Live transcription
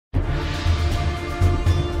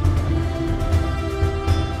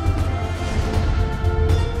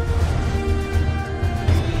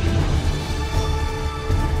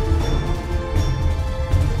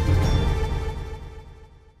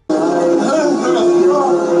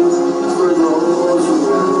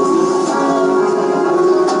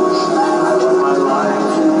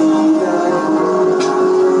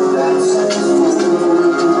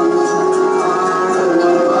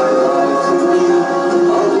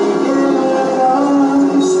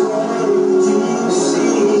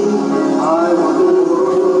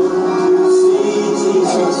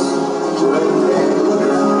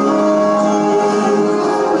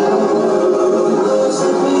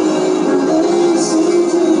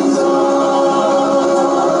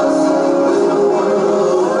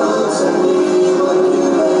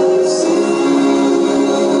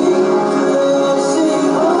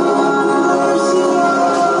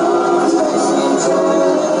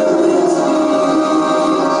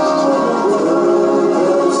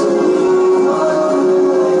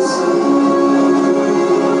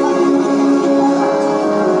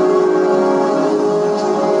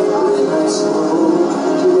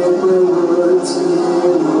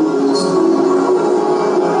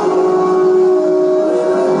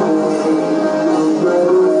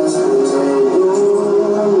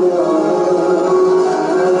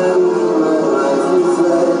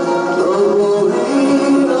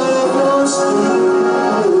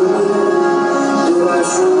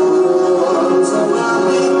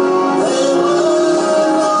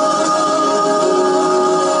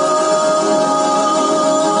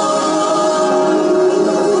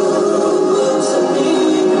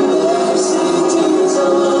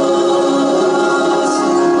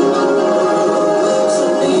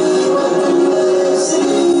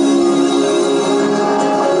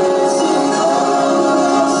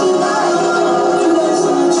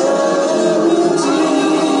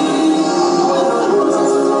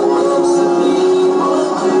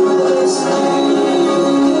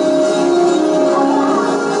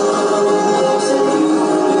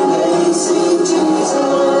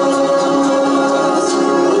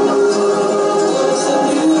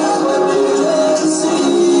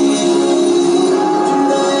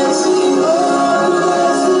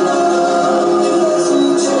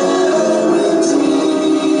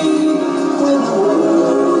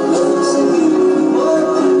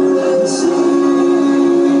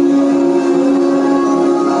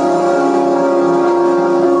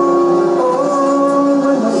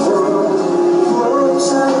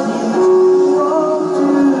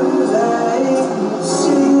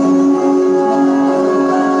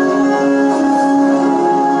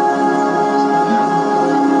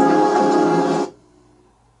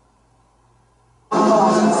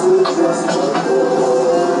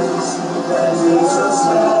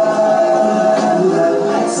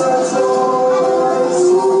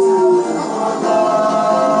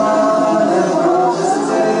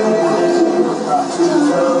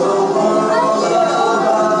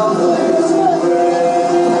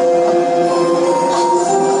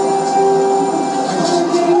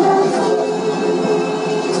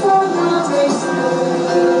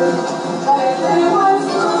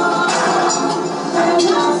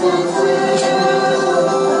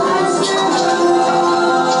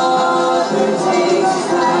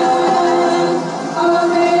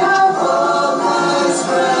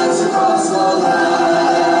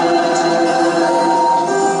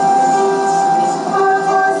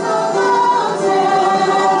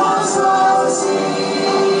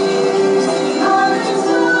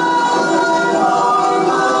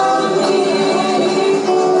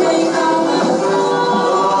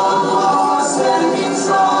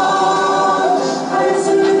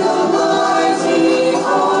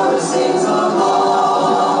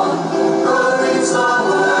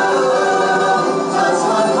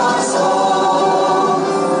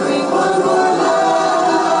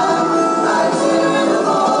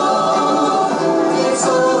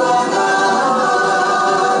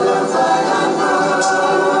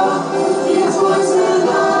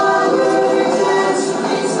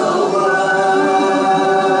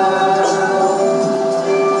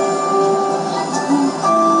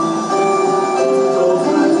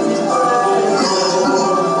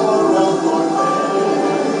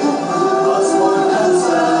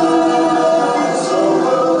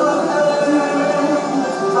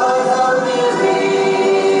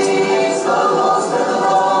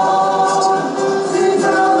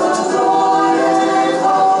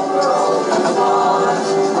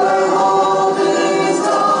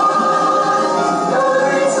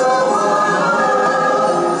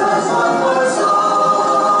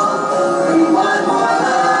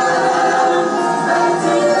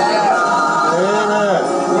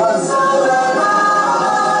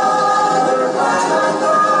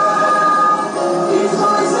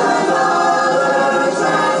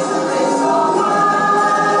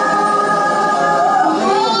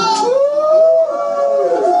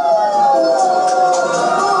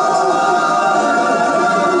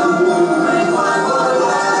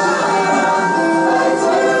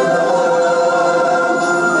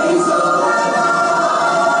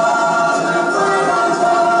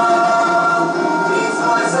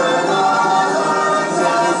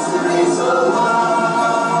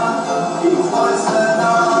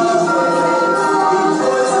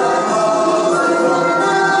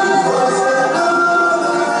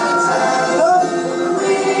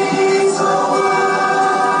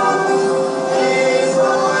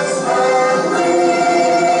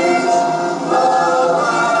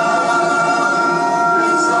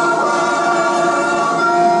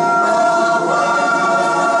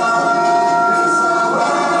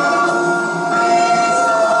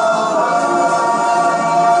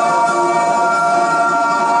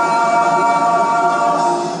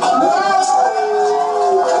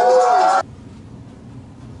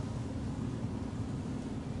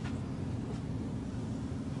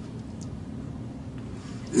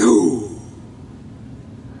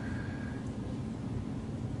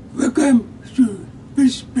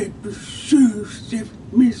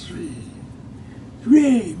mystery.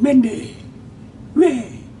 Ray, Monday,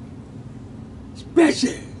 Ray,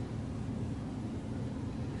 special.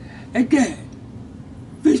 Again,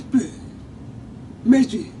 whisper,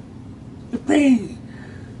 message, the pain,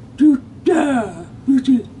 to die,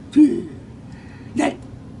 to let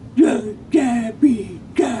your God be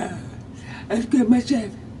God. I get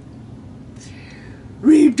myself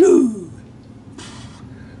redo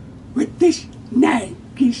with this night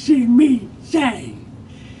kissing me shine.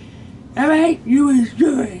 Alright, you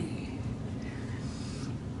enjoy.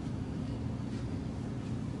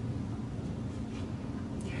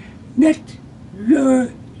 Let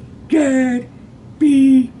your God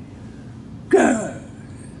be God.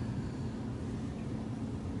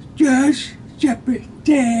 Josh chapter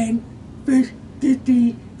 10, verse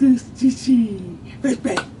 50 to 60.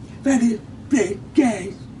 Respect, Father, the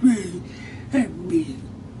guys will help me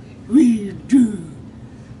redo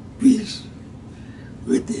peace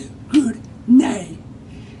with a good night.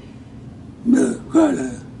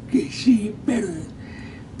 Mahala can see better.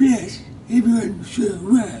 Bless everyone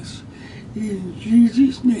who was. In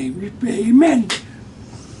Jesus' name we pray, amen.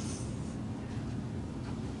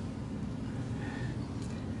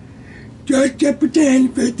 John chapter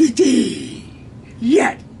 10, verse 50.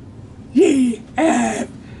 Yet ye have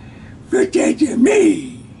forsaken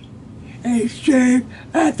me and served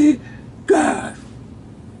other gods.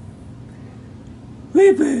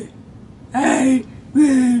 Wherefore I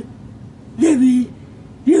will leave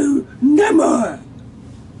you no more.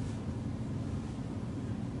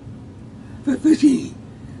 For 15.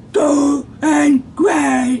 Go and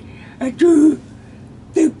cry unto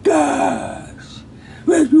the gods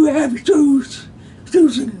which you have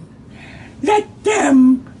chosen. Let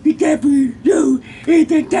them deliver you in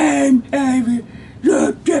the time of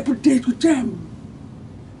your tribulation with them.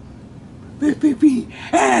 Verse 15.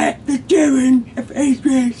 And the children of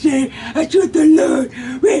Israel say unto the Lord,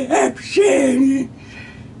 we have sinned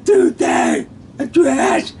to thou unto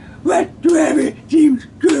us whatsoever seems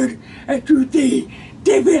good unto thee.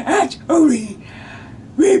 Deliver us only,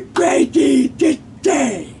 we pray thee this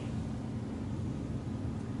day.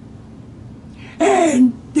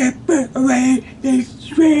 And they put away the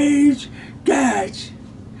strange gods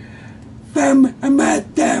from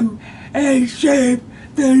among them and serve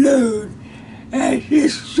the Lord, and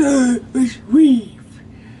his soul was grieved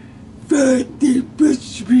for the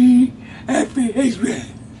blasphemy of Israel.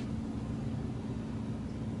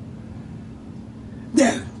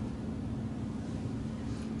 Now,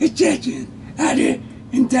 it's written out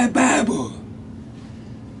in the Bible.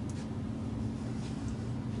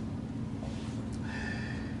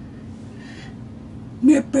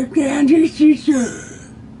 Nebuchadnezzar,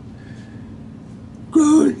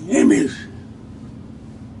 gold image.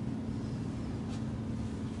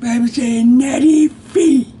 Bible says 90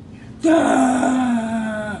 feet.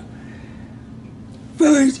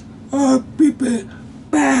 First, all people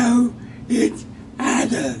bow its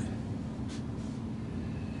idol.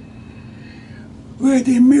 With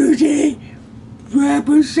the music,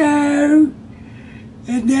 proper sound,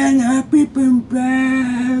 and then our people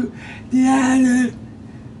bow the idol.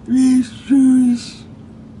 Refuse.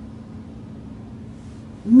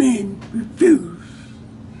 Men refuse.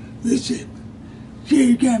 Listen,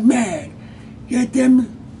 she got mad. Got them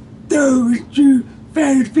those two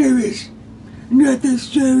fire furious. Not the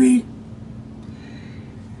story.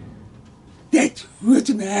 That's what's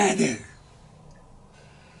the matter.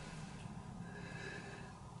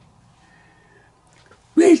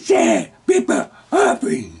 We said people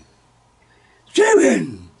offering.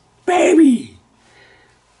 7, baby.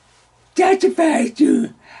 Testifies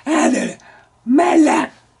to either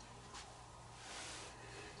Malak.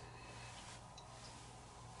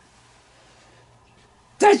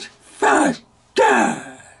 That's false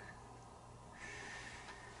God.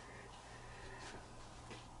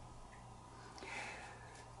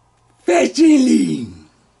 Fascinating.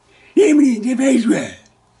 Image of Israel.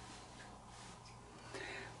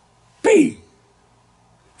 B.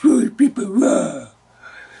 Foolish people were.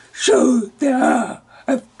 So they are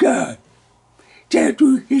of God.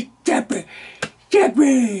 Chapter his chapter.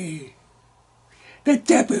 The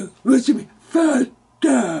chapter was a false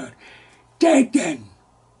God. Taken.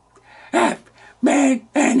 Half man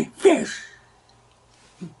and fish.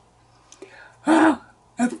 All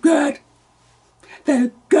of God.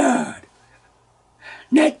 The God.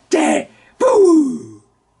 Not that. Boo!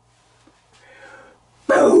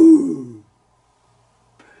 Boo!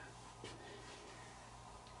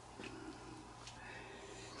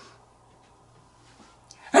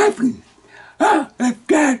 Often, all of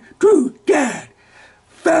God, true God,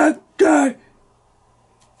 false God,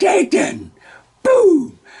 Satan, boo!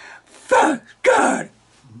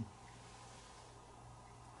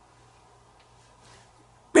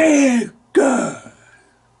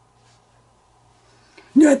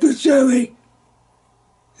 survey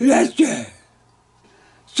last year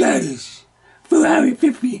showed us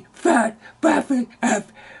 455 profit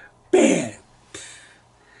of beer.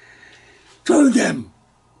 Told them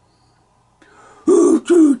who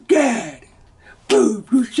to God,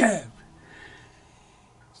 prove yourself,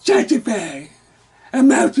 sanctify a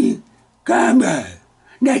mountain karma,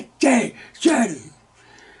 not say shadow.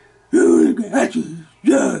 Who answers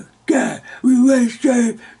your God, we will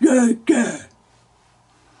serve your God.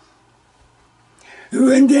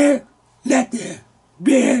 When they let the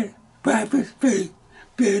bear prophets faith,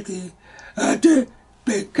 pity, utter,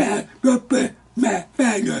 become open my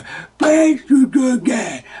father. Praise to your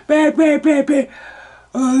God. Pray.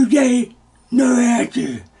 All day, no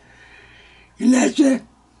answer. Lesson,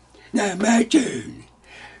 not my turn.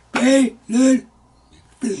 Pray, Lord,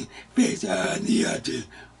 face on the altar.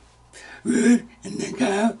 Word in the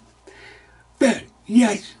cow. But,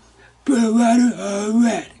 yes, pour water all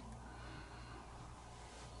right.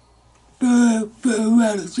 Pour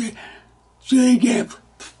water, say again.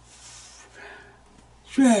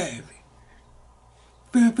 Strive.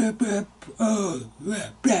 Oh,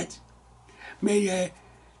 right. May I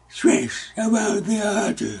switch around the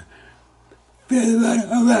altar. Fill water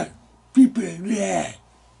around. People there.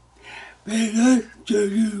 May not show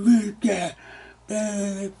you will get.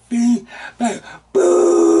 Boom!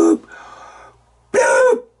 Boom!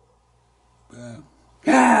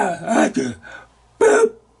 Altar. Boom!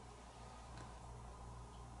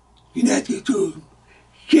 You know what to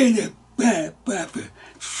get a bad papa.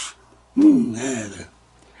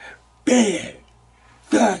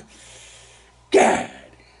 Bad. God.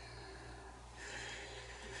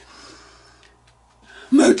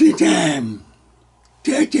 Multi-time.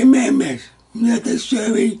 30 members. Not a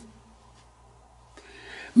sorry.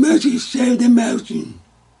 Mercy save the mountain.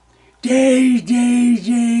 Days.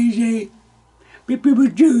 People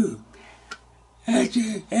do.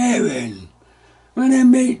 After Aaron. When I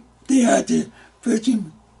made the altar for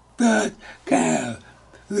some bad cow.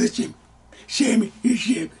 With some same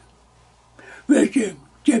ship. With some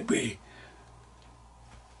jeopardy.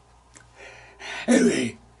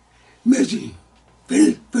 Anyway, mercy.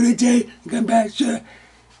 For the day, come back, sir.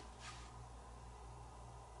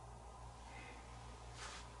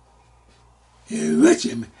 With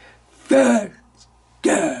him, first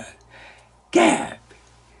girl, cap.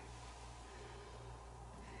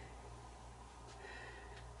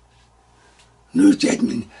 New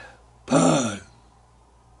Testament, Paul,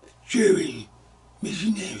 Jewish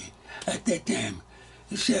missionary at that time,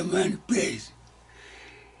 in some place.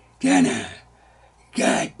 Ghana,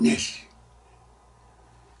 godness,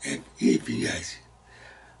 and Ephesians,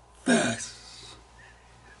 first,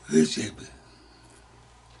 worship.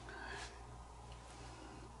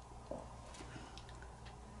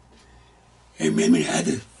 And many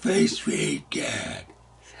other first-rate God.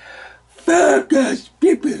 Focus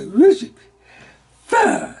people worship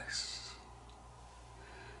first.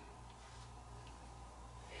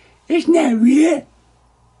 It's not real.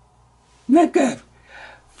 Look up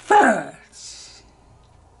first.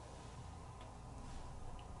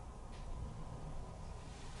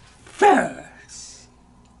 First.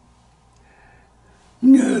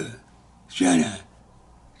 No, Shana,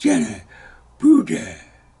 Buddha.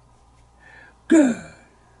 God.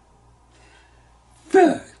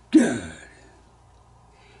 First God.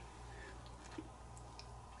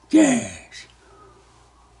 Yes.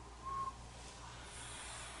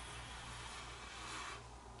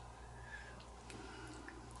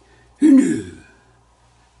 No.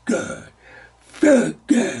 God. First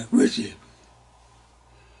God worship.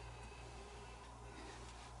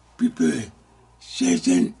 People,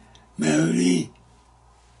 Satan, Mary,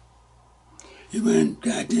 human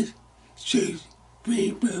goddess, six,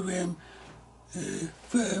 three program,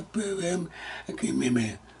 four program, I can't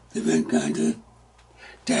remember, the one counter,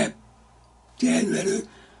 tap, 10 letter,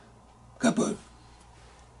 couple,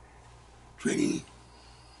 20,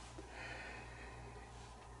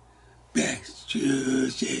 back to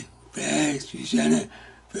say, back to Susanna,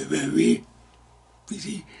 February,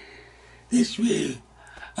 busy, this way,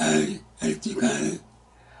 I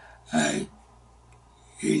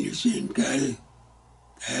in the same color,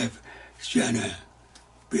 have Shana,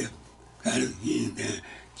 Bill, color in the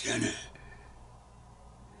Shana.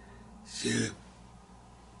 So,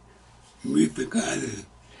 with the color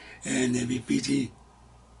and every pity,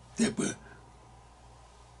 that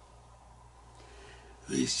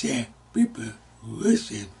we say people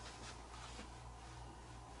worship.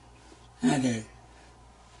 Other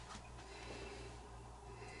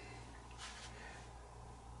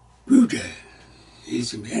Buddha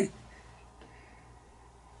is a man.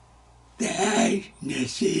 The eye I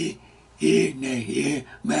see in here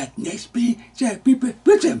must next be the people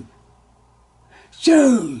with them.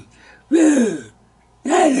 So, well,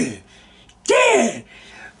 other, dead,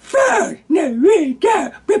 four, no, we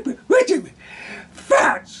got people with them.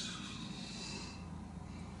 Fox,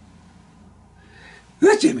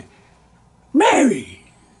 with them, Mary.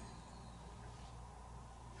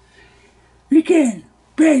 We can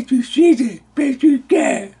pray to Jesus, pray to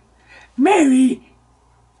God, Mary.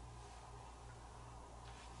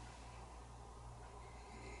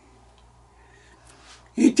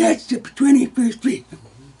 It touched the 21st Street.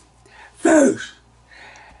 First,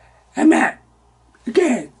 I'm out.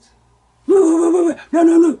 Again. No.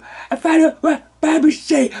 I found out what Bible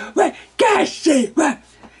say, what God say, what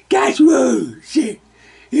God's word say.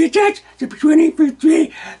 It touched the 21st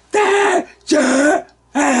Street. Thou shalt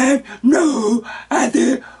have no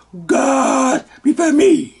other God before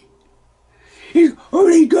me. He's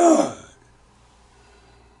only God.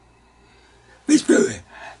 Verse 4.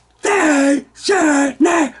 Thou shalt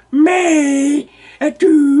not make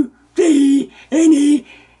to thee any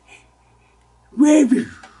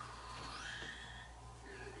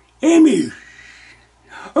image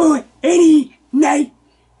or any night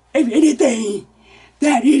of anything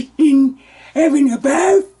that is in heaven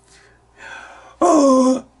above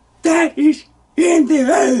or that is in the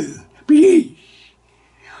earth beneath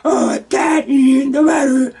or that is in the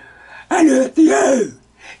water under the earth.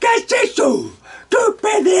 God says so. Don't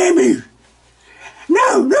pay the image.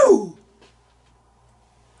 No.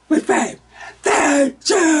 Verse 5. Thou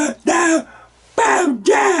shalt thou bow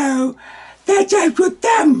down, thou shalt with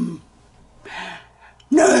them.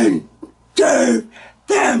 None serve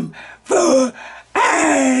them, for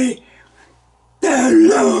I, the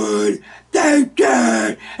Lord, thy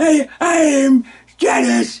God, I am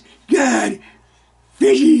jealous God,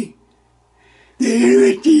 visiting the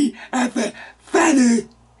iniquity of the fathers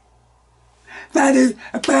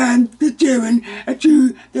upon the children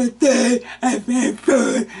to the third and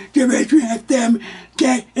fourth generation of them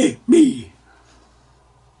that hate me.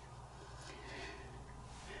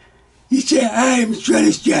 He said, I am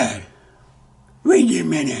jealous God. Wait a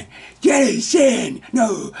minute. Jealous sin.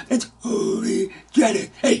 No, that's holy jealous.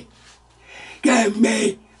 Hey, God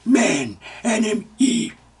made man and him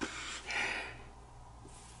Eve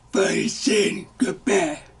for his sin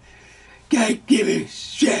goodbye. God given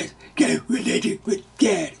strength. God related with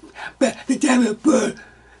God, but the devil pulled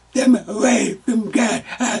them away from God.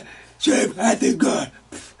 I serve other God.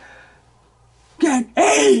 God,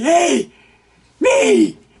 hey,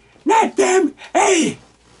 me, not them, hey.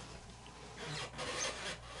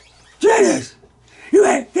 Jealous. He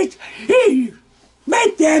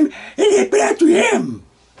made them and they belong to him.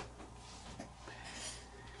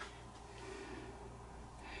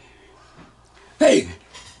 Hey,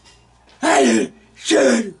 I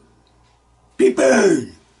should be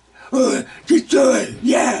burned or destroyed,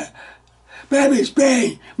 yeah. Bible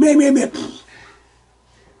Spain,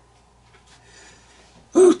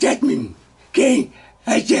 Old Testament, King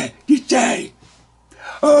Isaiah, decide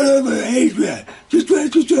all over Israel,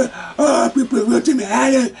 destroy all people working the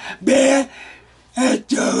island, bear, and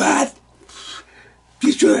the wrath,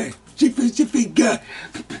 destroy, specific God,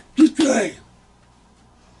 destroy.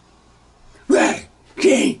 Why?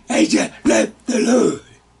 King Isaiah loved the Lord.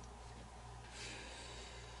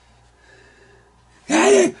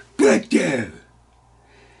 I put there.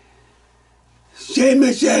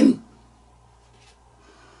 Jameson.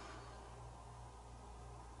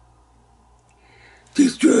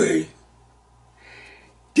 Destroy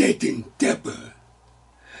Dayton Temple.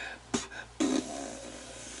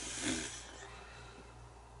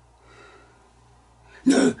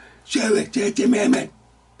 No, show it to the amendment.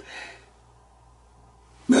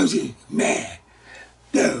 Moses, man,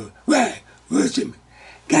 no, why, worship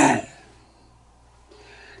God.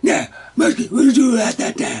 Now, Moses, what did you do at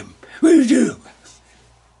that time? What did you do?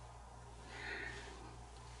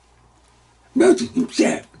 Moses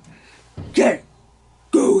himself said,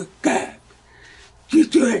 go with God.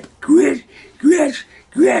 Destroy grass,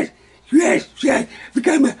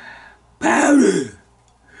 become a powder.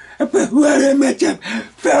 I put water in my cup,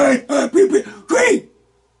 throw it on people, drink.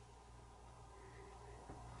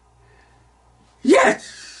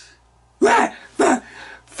 Yes! Why?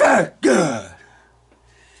 For God.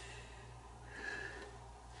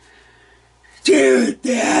 Tear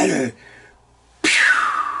the other.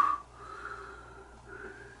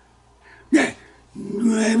 Now,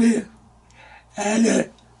 maybe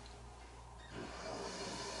other.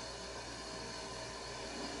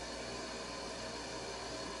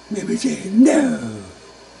 Maybe say, no.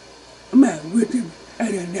 I'm not with him.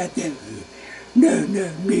 I don't know that. No,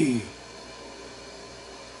 not me.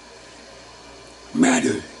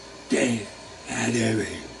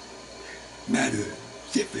 matter,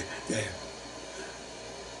 zipper there.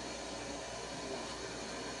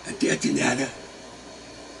 And that's another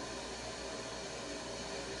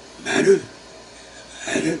matter,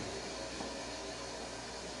 matter.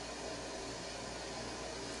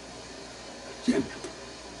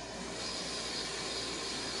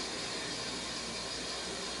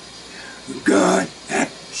 God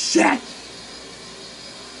hath set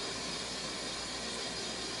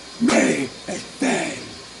me as bad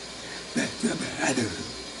as the other.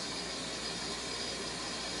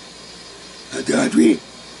 Adultery,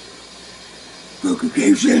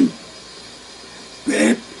 procreation,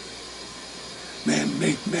 rape, man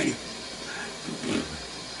make money.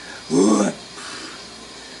 Or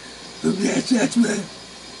that's what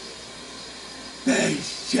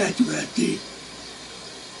sexuality.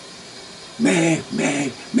 Man,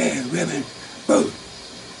 women, both.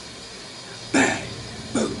 Bad,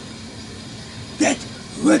 both. That's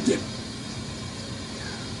what the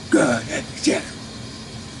God accepts.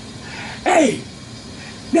 Hey,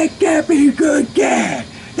 that can't be good, God.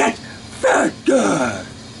 That's fuck God.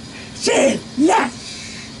 Say less.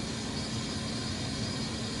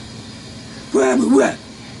 From what?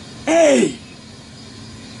 A,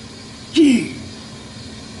 G,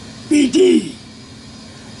 B, D,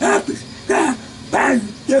 office.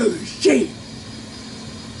 Shit.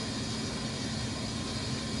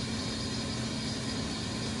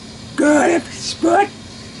 God of sport.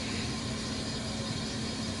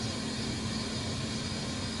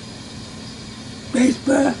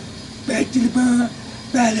 Baseball, basketball,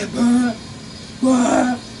 volleyball,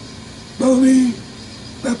 war, bowling,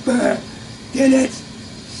 football, tennis,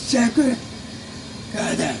 soccer,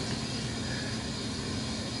 all that.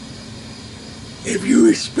 If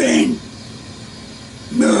you spend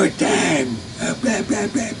more time,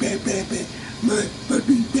 more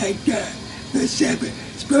fucking time, the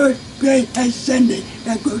Sabbath, sport, play, and Sunday,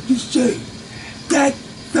 and go to church. That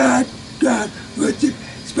thought God worship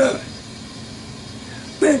sport.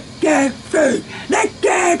 But God first, that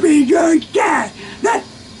God be your God, not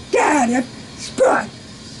God of sport.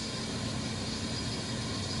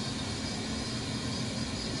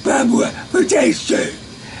 Barbara, for today's church,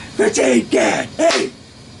 for today's God, hey!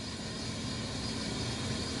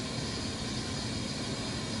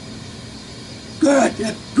 God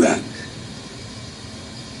of drugs,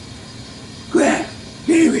 crack,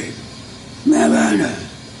 heroin, marijuana,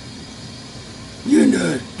 you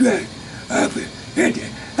know, drugs, offer,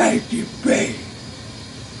 anti-active brain.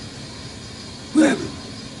 Women,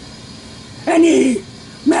 any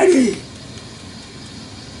money,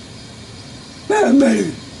 my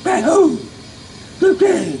money, my home,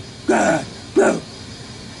 okay, God, bro.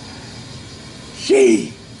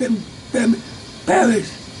 She, from Paris,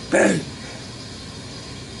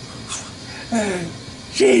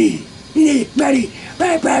 she, need money,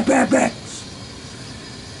 blah.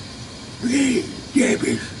 We gave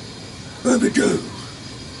us overdose.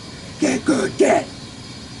 Can't go dead.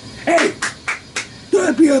 Hey,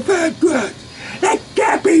 don't be a bad drug. That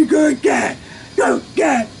can't be good, God. Don't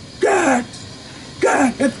God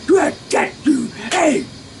have drug that you. Hey,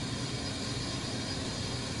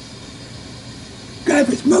 God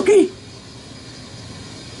for smoking,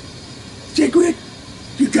 cigarette,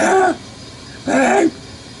 cigar, pipe,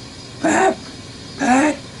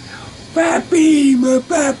 papi, my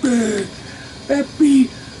papa, papi,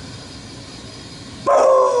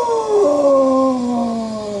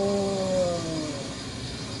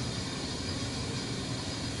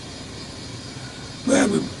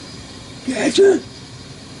 Mama, cancer,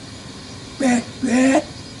 bad,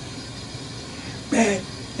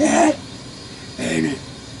 and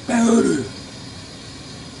powder.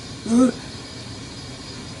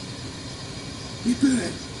 You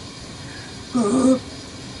good? Go.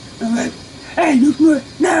 I'm like, hey, you smoke?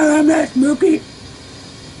 No, I'm not smoking.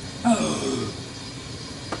 Oh.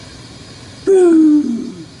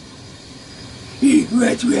 Boo. Eat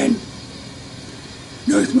what's when?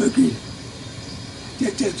 No smoking.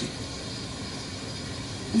 Just touch it.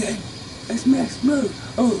 Then I smell smoke.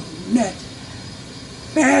 Oh, nuts.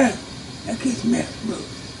 Ah, I can smell smoke.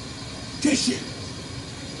 Touch it.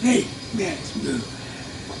 Hey, smell smoke.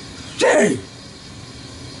 Say!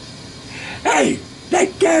 Hey,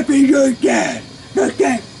 that can't be your God. Not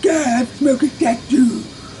that God smoking tattoo.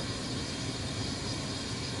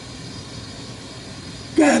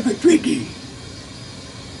 God for drinking.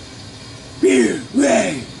 Beer,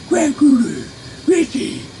 wine, Grand Cooler,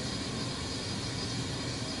 whiskey.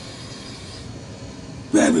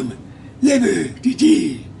 Problem, liver,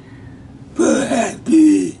 disease, poor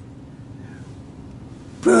happy,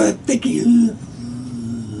 poor thinking,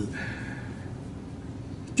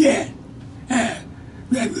 death,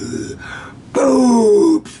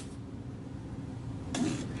 Boom!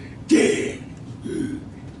 Dead.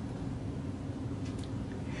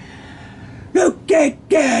 Look at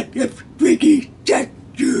that, the freaky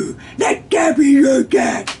statue. That can't be your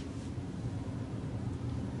cat.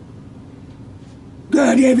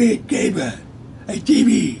 God ever gave her a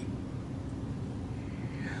TV.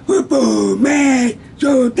 Football, man,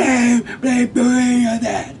 so damn, play boy of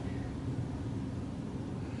that.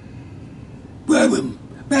 Problem,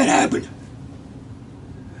 what happened?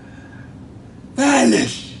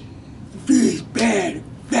 Violence, feels bad,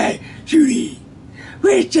 shooting.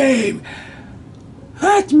 Which time?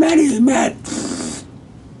 Hot money, man.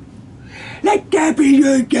 That can't be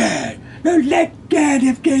your God. No, that God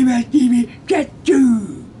have gave us TV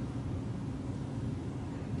tattoo.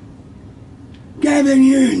 Gavin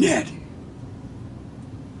Unit.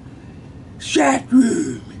 Chat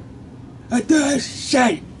room. A third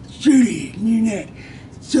site shooting unit.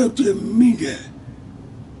 Social media.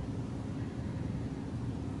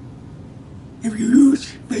 If you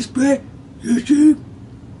use Facebook, YouTube,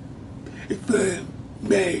 if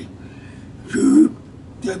may YouTube,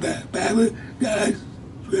 the Bible, God,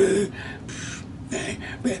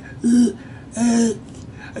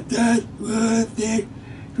 a third word thing,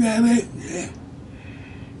 drama,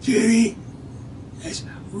 Judy, that's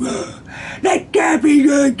wrong. That can't be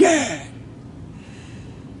your God.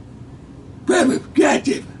 Problem,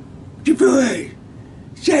 gotcha, divorce,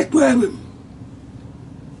 sex problem.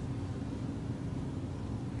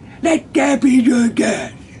 That can't be your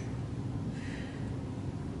God.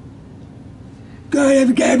 God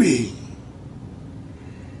have Gabby.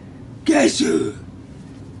 Castle.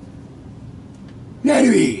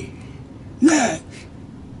 Natalie. Love.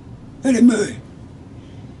 And the moon.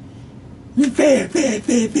 Fair.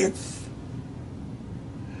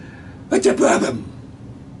 What's the problem?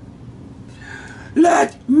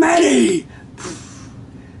 Lot money.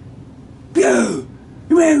 Go.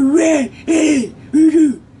 Red.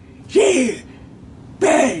 Share.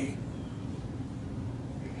 Pay.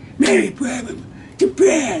 Mary problem.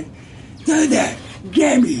 Japan. So that.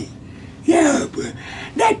 Gammy. Help.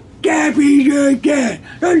 That can't be your God.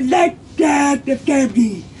 Don't let that the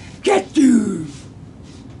Gammy. Get you.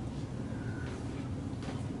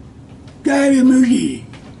 Got a movie.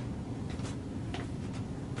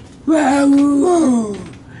 Wow.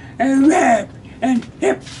 And rap. And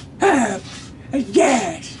hip hop. And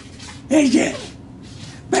jazz. Is it?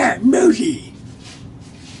 Bad movie.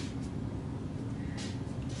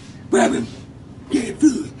 Problem. Get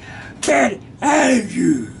food. Bad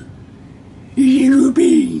attitude.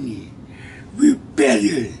 European.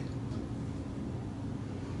 Rebellion.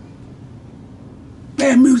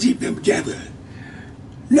 Bad music from Java.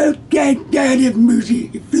 Look at that of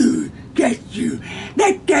music. Food. Get you.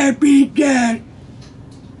 That can't be God.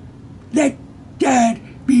 That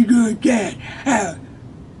can't be your God. How?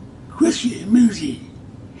 Christian music.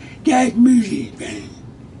 That music, man.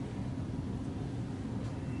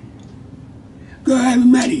 Go have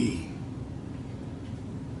money.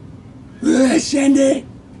 Send it.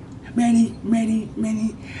 Money.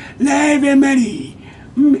 Life and money.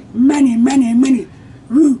 Money.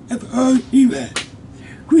 Root of all evil.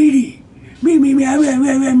 Greedy. Me,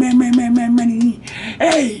 money.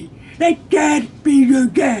 Hey, let God be your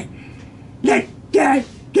God. Let God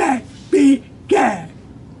be God.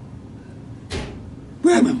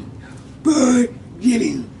 Problem. Poor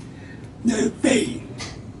giving. No faith.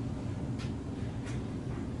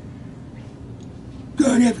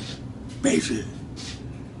 God have patience.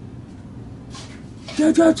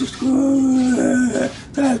 Don't talk to school.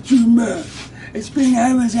 Talk too much. It's been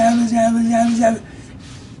hours.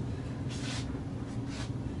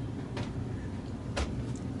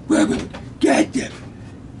 Problem. Get them.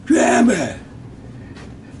 Drama.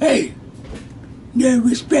 Hey. No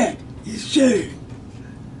respect. It's served.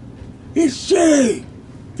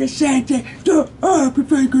 The Santa don't all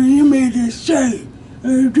prefer you made the same.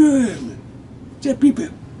 Drama. The people.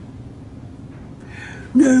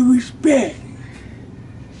 No respect.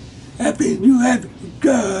 I think you have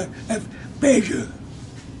God of pleasure.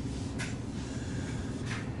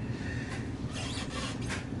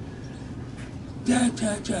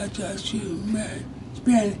 Too much.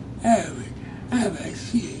 Spend hours.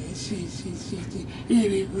 See.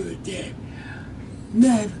 Every good day.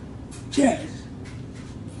 Never just.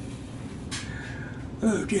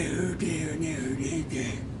 Oh dear.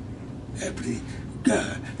 Happening.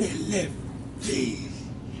 God, they left these.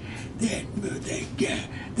 That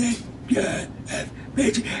God of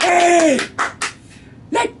patience. Hey!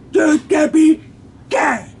 Let your God be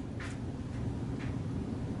God!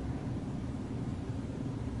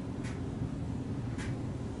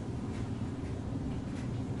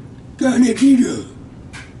 gonna be you.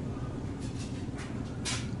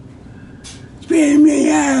 Spend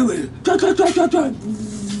the hours.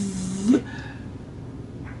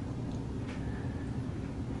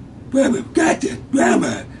 But we've got the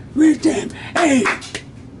drama with them. Hey,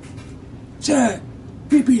 sir,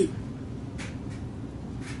 pee-pee.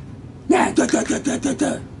 Nah,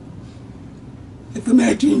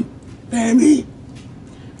 information, family,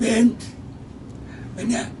 friend, and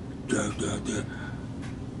now,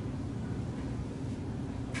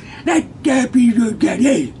 that can't be your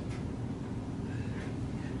daddy.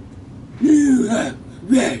 You are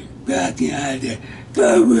very party out there.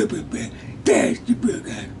 Go up a bit, dash the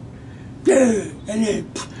burger. And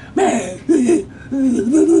then, man,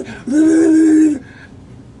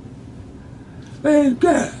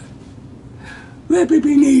 God, where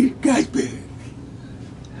people need gospel.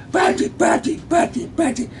 Party,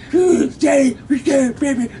 say,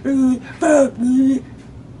 baby,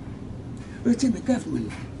 what's in the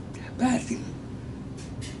government? Party.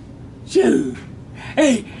 So,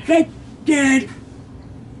 hey, that dad,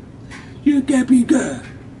 you can't be God.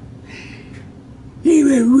 He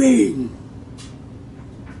will reign.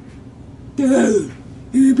 The whole,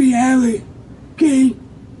 he will be our King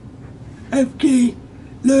of Kings,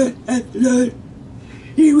 Lord of Lords.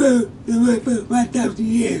 He will rule for 1,000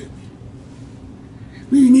 years.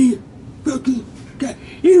 We need fucking God.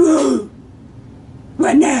 He will.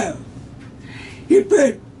 What now? He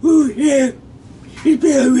put who here? He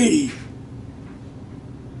put already.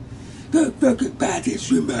 Go fucking party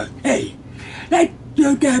swimmer. Hey, let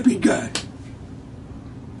your God be God.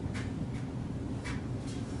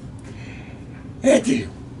 That's it.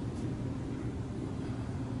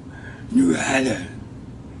 New Ireland.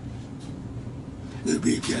 They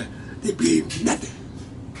be nothing.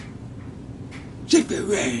 Shake the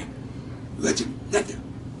way. What's nothing.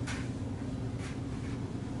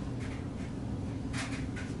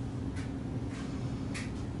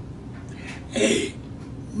 Hey,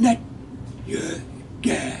 not your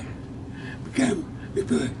God. Become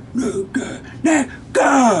before no God. Now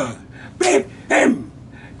God. Beat him.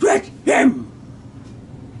 Trust him.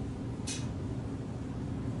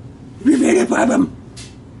 You made a problem.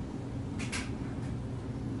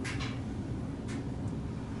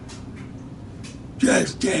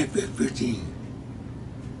 Just stand for 15.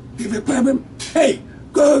 Give a problem? Hey,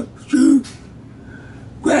 go to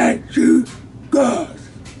God.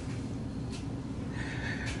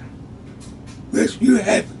 Yes, you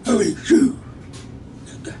have only to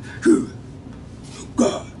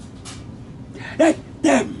God. Let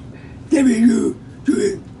them give you to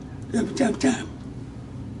it sometime.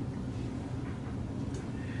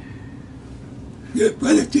 Your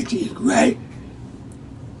politicians, right?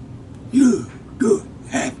 You don't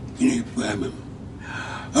have any problem.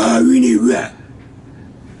 All we need is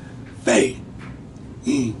faith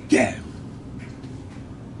in God.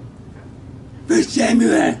 First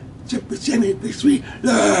Samuel, chapter 7, verse 3,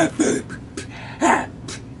 Lord,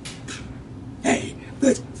 hey,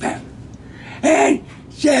 verse 5. And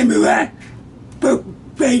Samuel spoke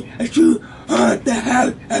faith to all the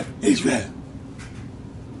house of Israel.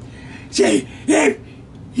 Say, if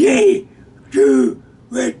ye do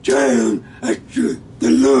return unto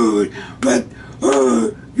the Lord with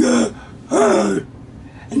all your heart,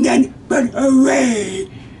 and then put away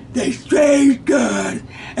the strange God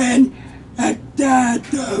and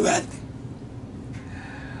idolatry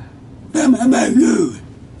from among you,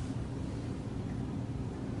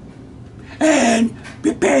 and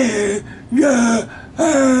prepare your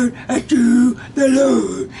heart unto the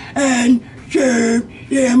Lord, and serve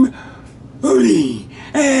him only,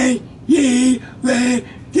 and ye will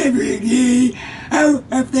deliver ye out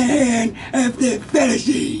of the hand of the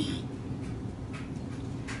Pharisee.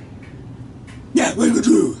 Now, what do we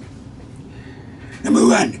do? Number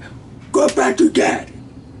 1, go back to God.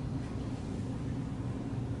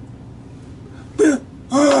 Put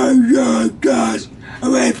all your gods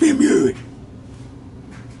away from you.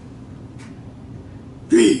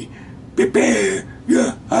 3, prepare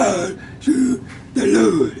your heart to the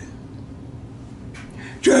Lord.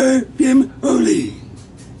 Serve him only.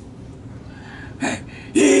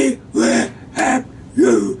 He will help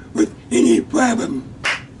you with any problem.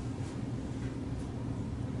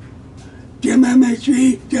 Jeremiah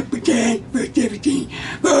 3, chapter 10, verse 17.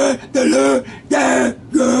 For the Lord thy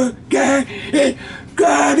God is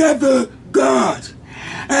God of the gods,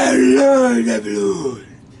 and Lord of lords,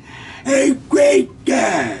 a great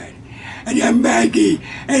God, and a mighty,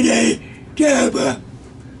 and a terrible.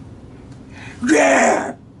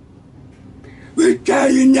 Yeah! We tell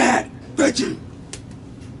you not, person,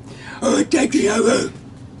 or taking over.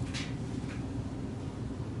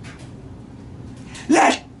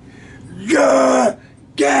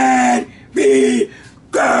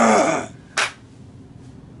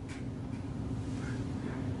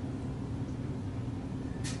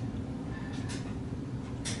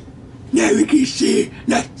 Now we can see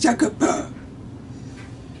that sucker pop.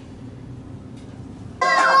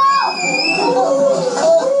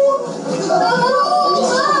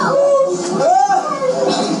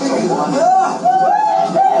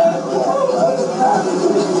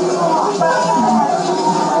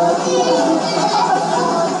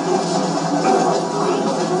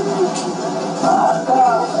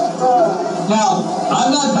 Now,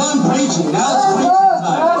 I'm not done preaching. Now it's preaching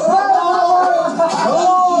time.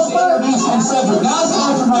 Oh, introduce my subject. Now it's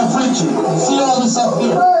time for my preaching. You see all this up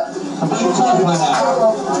here? A big talk I have.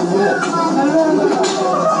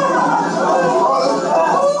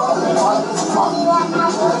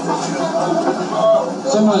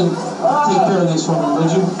 Someone take care of this for me,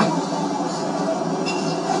 would you?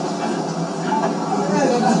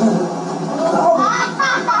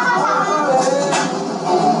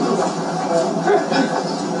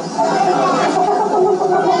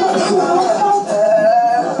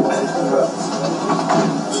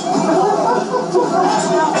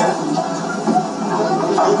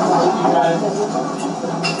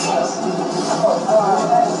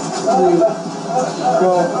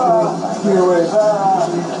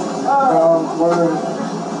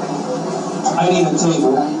 I need a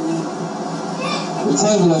table. The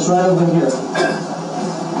table that's right over here.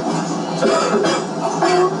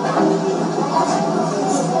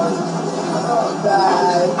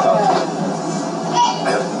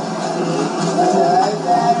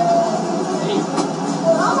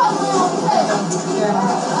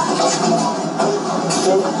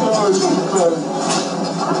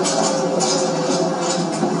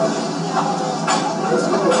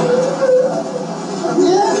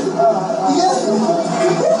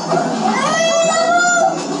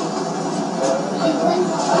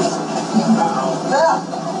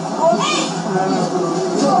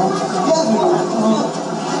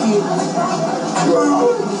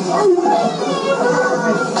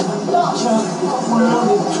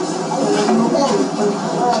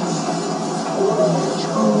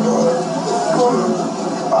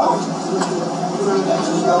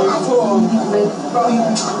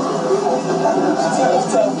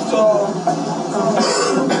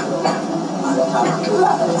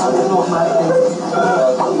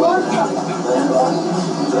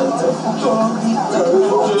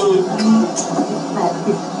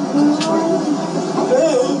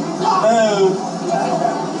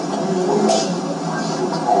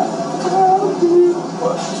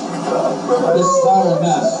 This is all a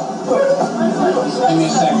mess. Give me a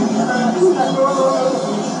second here.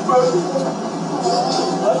 What is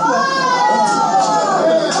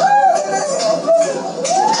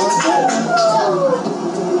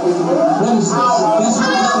this? Guess what this is?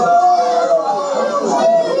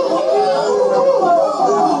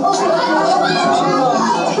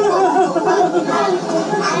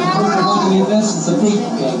 Put your money in this, it's a pig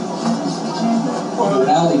game. Or an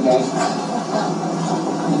alley game.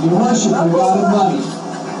 And you worship your God of money.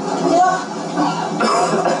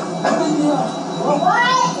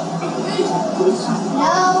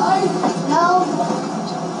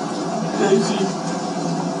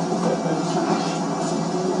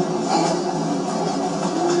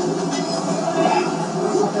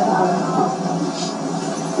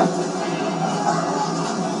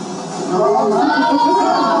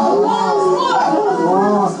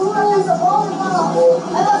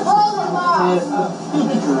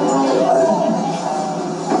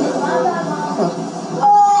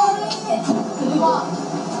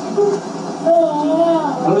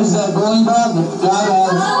 What is that going about? The God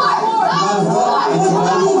of what? It's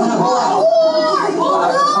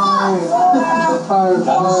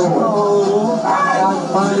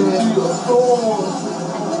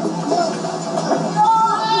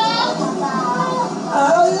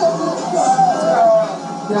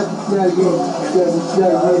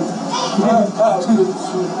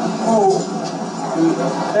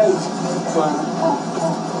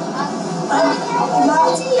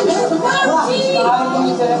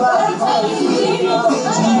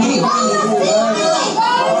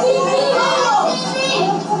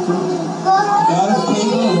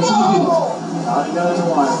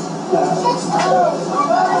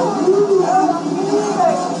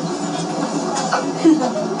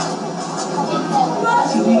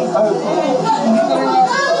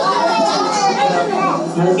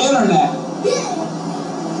your internet.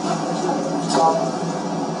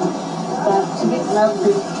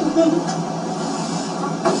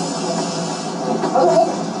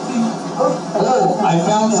 Oh, I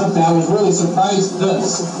found something. I was really surprised at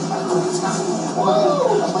this.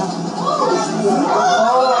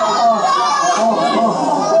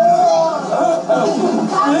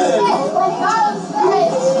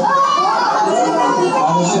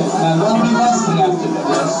 Yeah, nobody was connected to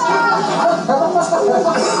this.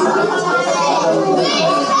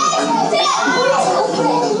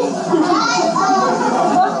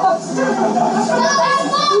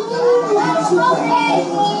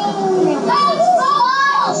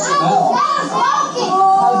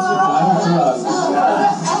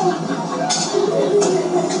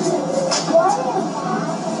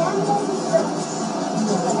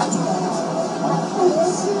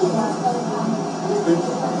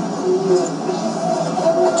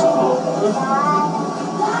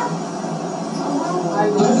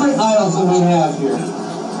 Different idols that we have here.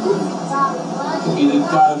 Could be the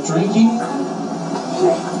god of drinking.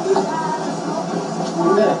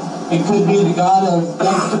 It could be the god of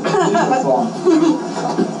death.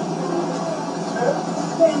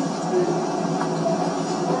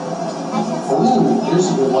 Ooh, here's a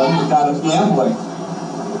good one. The god of gambling.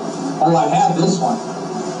 Oh, I have this one.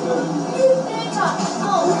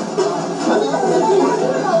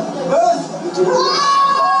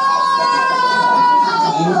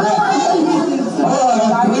 Oh, I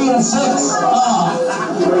got 3 and 6.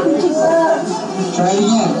 Try it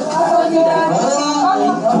again.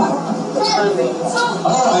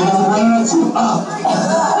 Oh, I got 1 and 2.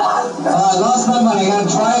 I lost my money. I gotta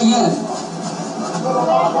try again.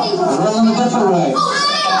 Rolling a different way. Oh,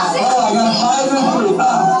 I got 5 and 3.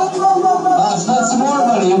 Spent some more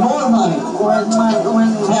money and more money.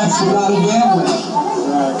 That's the god of gambling.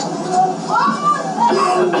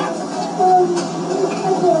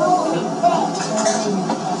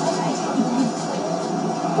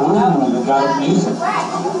 Ooh, the god of music.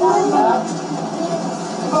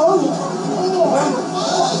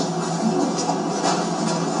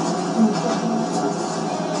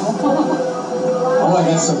 Oh, I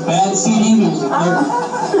got some bad CD music here.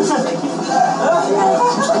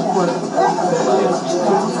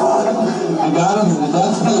 The god of the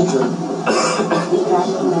death pager.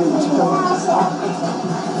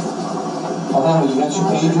 Oh, you got your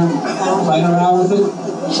pager playing around with it?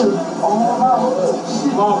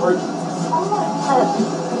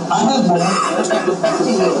 I have more.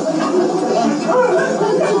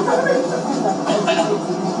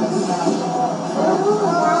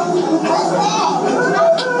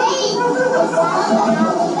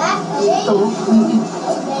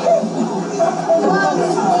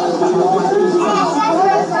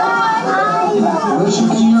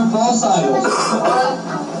 Worshiping your false idols.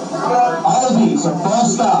 All of these are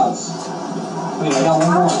false gods. Wait, I got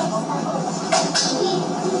one more.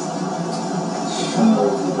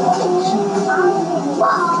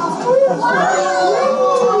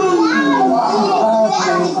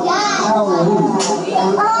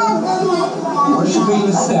 Worshipping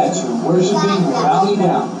the statue. Worshipping, bowing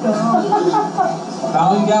down.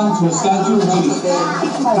 Bowing down to a statue of Jesus.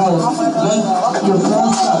 No, let your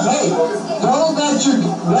false God. Hey, don't let your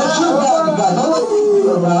God be God. Don't let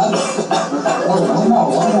your God. Oh, one more.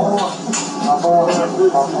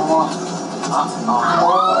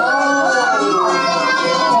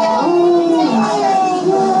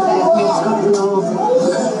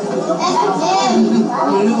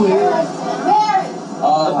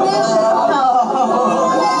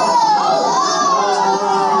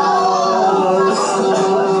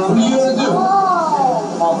 What are you going to do?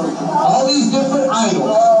 All these different idols.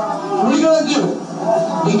 What are you going to do?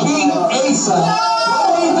 The king Asa.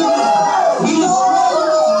 He destroyed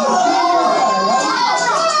them.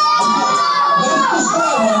 Let's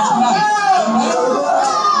destroy them tonight.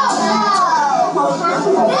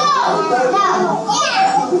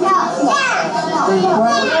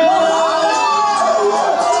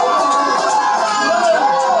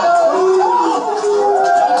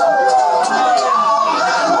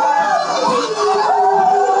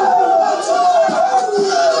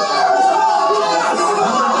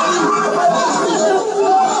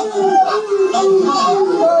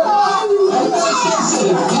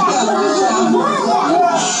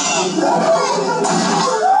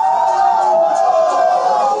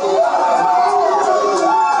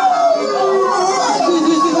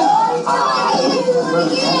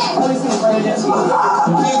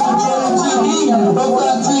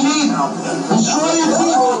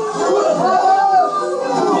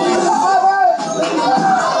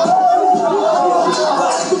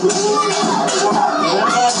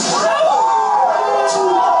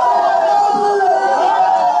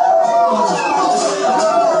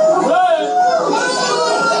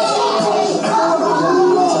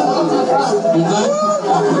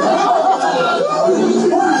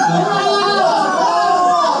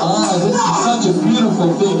 This is such a beautiful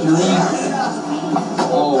figurine.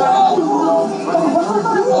 Oh, wow.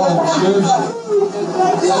 Oh, church.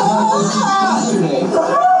 I heard this yesterday.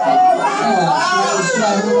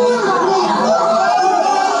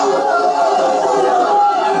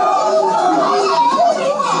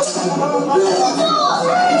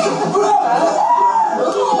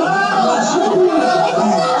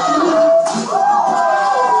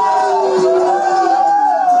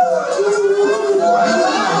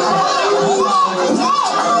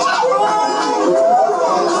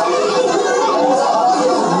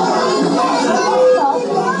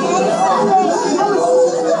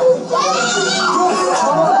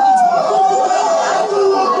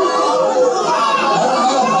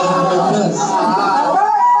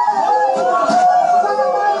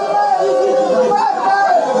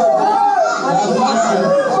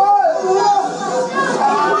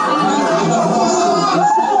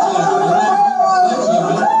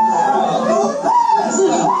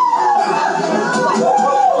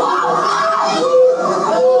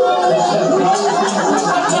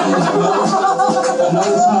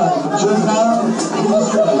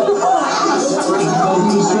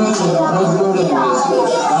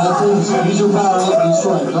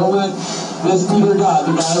 This Peter God,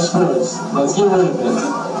 the God of sports. Let's get rid of it.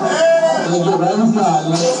 Let's get right with God.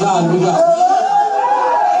 Let God be God.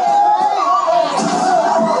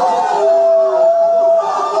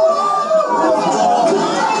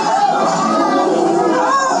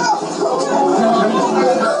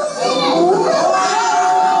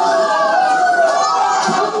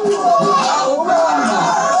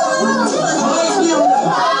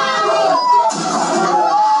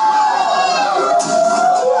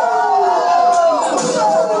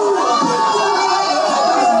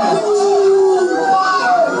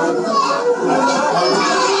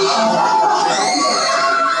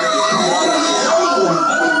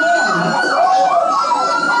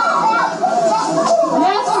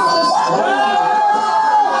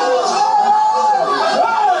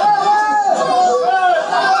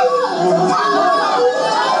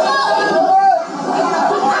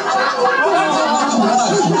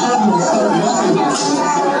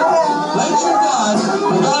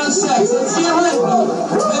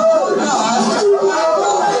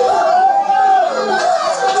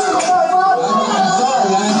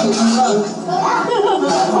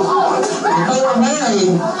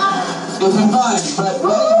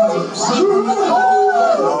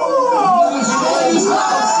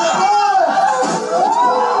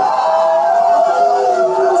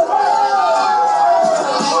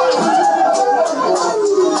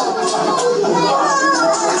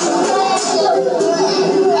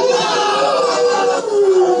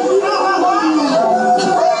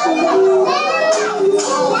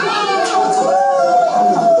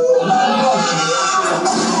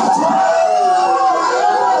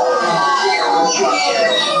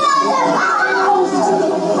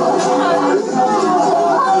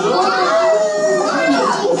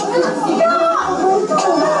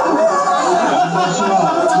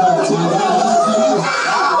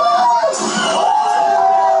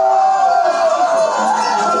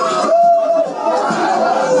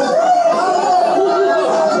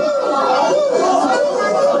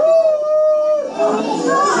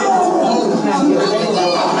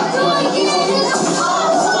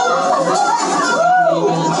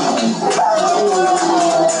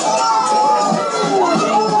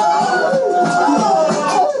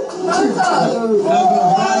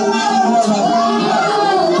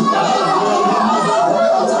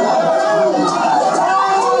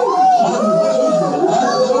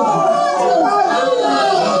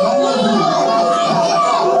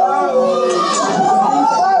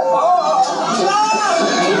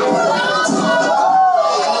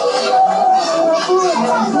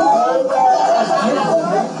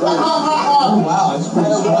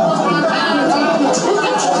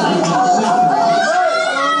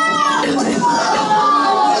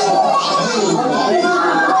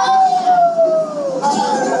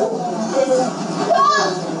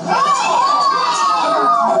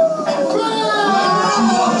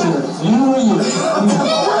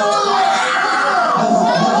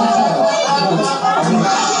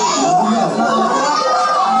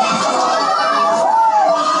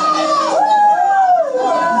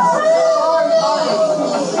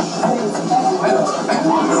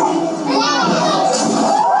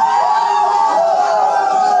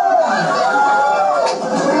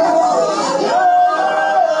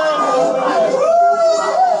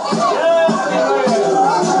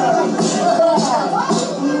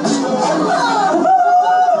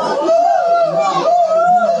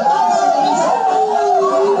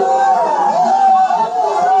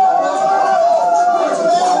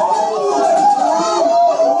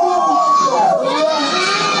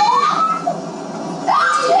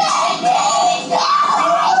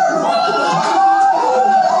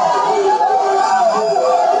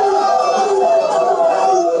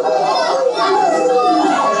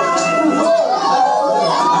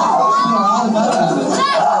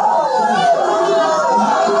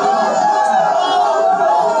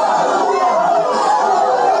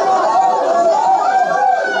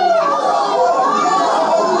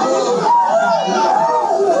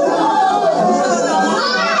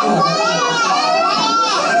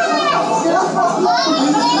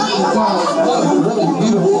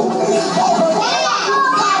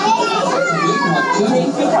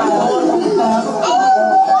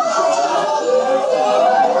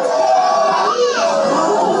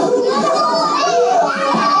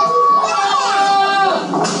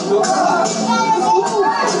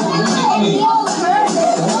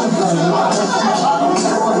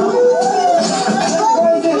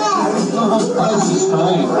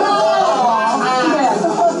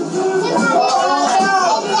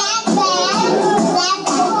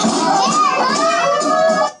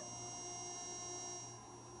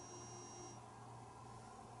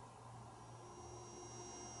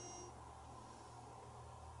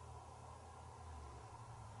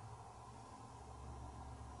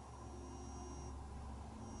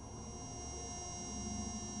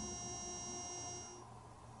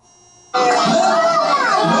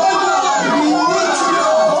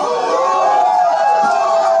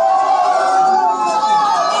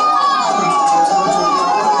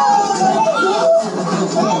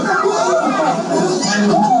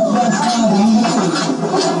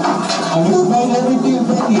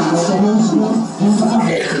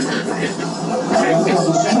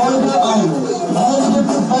 destroy their idols. All the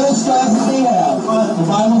different false gods that they have. The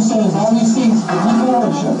Bible says all these things that people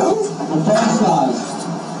worship. The false gods.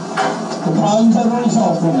 The problems that will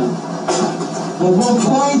result from it. They will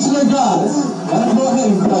cry to their gods. Let them go ahead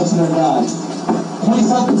and cry to their gods. Please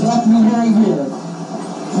help the deaf and the hearing here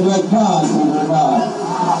to let God be their God.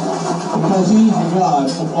 Because He is the God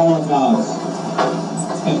of all gods.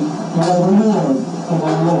 And You are the Lord of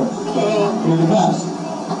all lords. You're the best.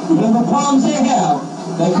 Whatever problems they have,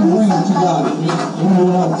 they can bring them to God and He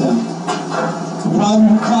will help them. The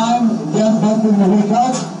problem of time, death, hoping to wake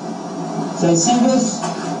up, say, see this?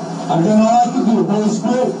 I've done all I can do. Holy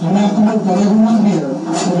Spirit, you have to work on everyone here.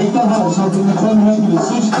 So make their hearts open to come and make a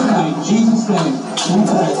decision tonight. In Jesus' name, we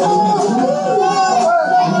pray. Amen.